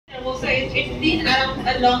narcosa is it's been around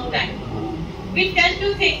a long time. We tend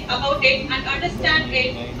to think about it and understand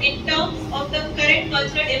it in terms of the current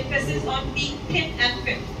cultural emphasis on being thin and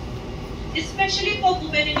fit, especially for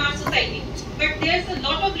women in our society. But there's a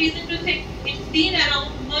lot of reason to think it's been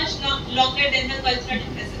around much longer than the cultural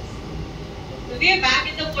emphasis. Way back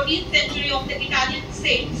in the 14th century of the Italian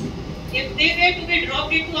saints, if they were to be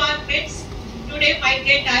dropped into our midst, today might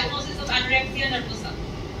get diagnosis of anorexia nervosa.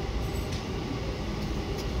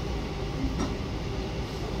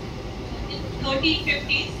 In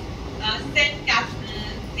 1350s,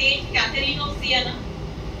 Saint Catherine of Siena,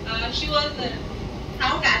 she was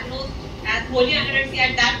now diagnosed as holy anorexia.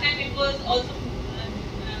 At that time, it was also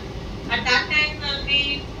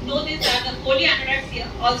we know this that the holy anorexia,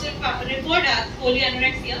 also referred as holy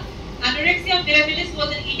anorexia. Anorexia mirabilis was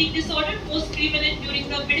an eating disorder most prevalent during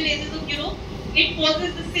the Middle Ages of Europe. It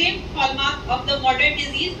possesses the same hallmark of the modern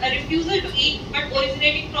disease, a refusal to eat, but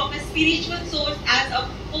originating from a spiritual source as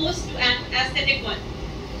opposed to an aesthetic one.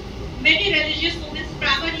 Many religious movements,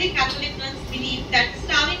 primarily Catholic ones, believed that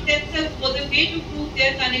starving themselves was a way to prove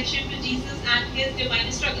their connection to Jesus and his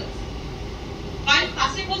divine struggles. While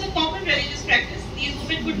fasting was a common religious practice, these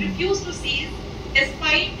women would refuse to cease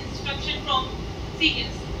despite instruction from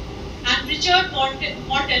seniors. And Richard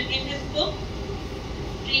Morton, in his book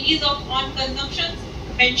Treatise on Consumption,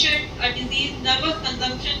 mentioned a disease, nervous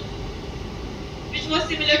consumption, which was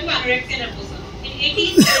similar to anorexia nervosa. In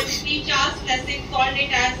 1873, Charles Lessig called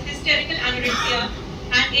it as hysterical anorexia,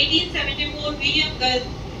 and 1874, William Gull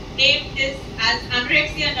named this as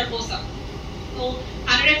anorexia nervosa. तो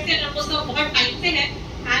anorexia nervosa बहुत time से है,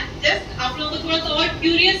 and just आप लोगों को थोड़ा सा और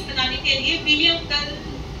क्यूरियस बनाने के लिए विलियम गल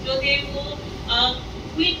जो थे वो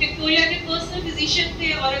क्वीन विक्टोरिया के पर्सनल फिजिशियन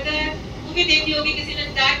थे, और अगर मूवी देखी होगी किसी ने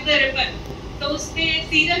जैक द रिपर, तो उसमें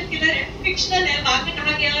सीरियल किलर है, फिक्शनल है, बाद में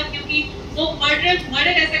कहा गया क्योंकि वो मर्डर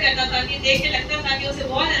ऐसा करता था कि देख के लगता था कि उसे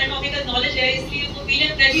बहुत एनाटॉमिकल नॉलेज है, इसलिए वो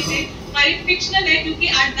विलियम गल ही थे। पर ये फिक्शनल है क्योंकि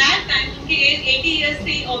एट दैट टाइम उनकी एज 80 इयर्स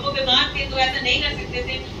थी और वो बीमार थे, तो ऐसा नहीं कर सकते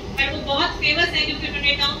थे। पर वो बहुत फेमस है क्योंकि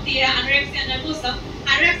उन्होंने टर्म दिया है anorexia nervosa.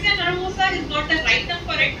 Anorexia nervosa is not the right term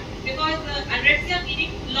for it because anorexia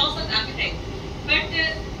meaning loss of appetite. But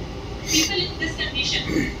people in this condition,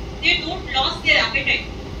 they don't lose their appetite,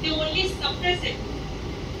 they only suppress it.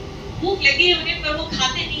 भूख लगी है उन्हें पर वो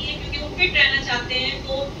खाते नहीं है क्योंकि वो फिट रहना चाहते हैं,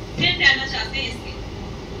 वो थिन रहना चाहते हैं इसलिए।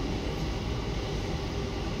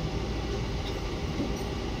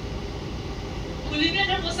 Bulimia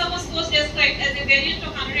nervosa was first described as a variant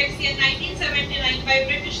of anorexia in 1979 by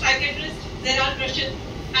British psychiatrist Gerald Russell,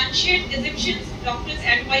 and shared Egyptian doctors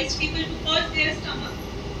advised people to purge their stomach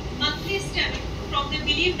monthly stemming from the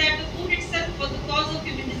belief that the food itself was the cause of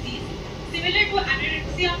human disease. Similar to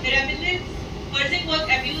anorexia mirabilis, purging was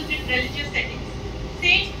abused in religious settings.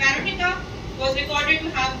 Saint Veronica was recorded to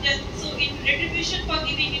have done so in retribution for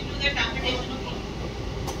giving into the temptation of eating.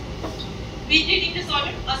 Binge eating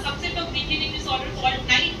disorder, a subset of binge eating disorder called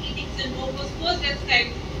night eating syndrome, was first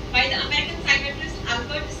described by the American psychiatrist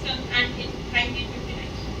Albert Stern and in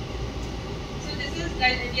 1959. So this is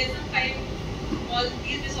DSM-5. All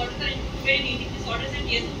these disorders are included in eating disorders and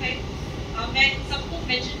DSM-5. मैं सबको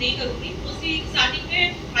mention नहीं करूँगी, mostly starting में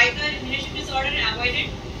hyper immunisation disorder है avoided.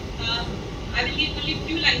 I will give only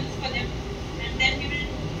few lines for them, and then we will,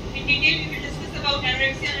 in detail, we will discuss about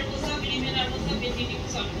anorexia nervosa, bulimia nervosa, binge eating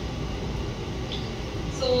disorder.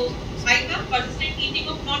 So, HICA, persistent eating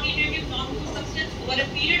of non-nutritive, non-food substance over a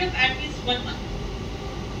period of at least 1 month.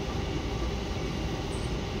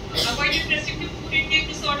 Avoided restrictive food intake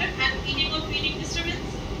disorder and eating or feeding disturbance,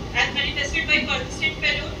 as manifested by persistent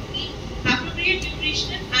failure to eat appropriate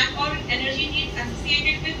nutrition and or energy needs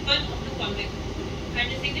associated with one of the following: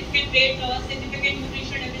 and significant weight loss, significant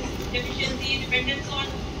nutritional deficiency, dependence on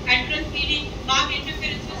enteral feeding, marked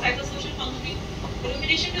interference with psychosocial functioning,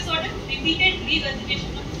 rumination disorder, repeated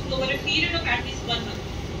regurgitation of food over a period of at least 1 month.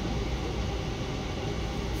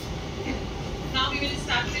 Now we will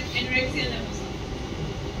start with anorexia nervosa.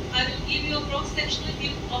 I will give you a cross-sectional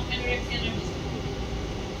view of anorexia nervosa.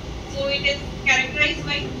 So it is characterized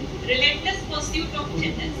by relentless pursuit of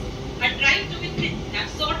thinness, a drive to be thin that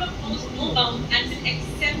sort of knows no bounds and will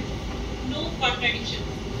accept no contradiction,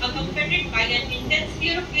 accompanied by an intense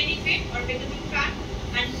fear of gaining weight or becoming fat,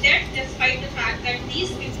 and that despite the fact that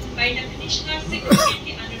these people by definition are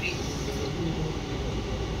significantly underweight.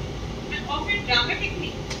 And often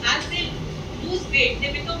dramatically, as they lose weight,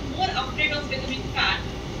 they become more afraid of becoming fat.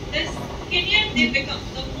 The skinnier they become,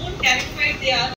 the more terrified they are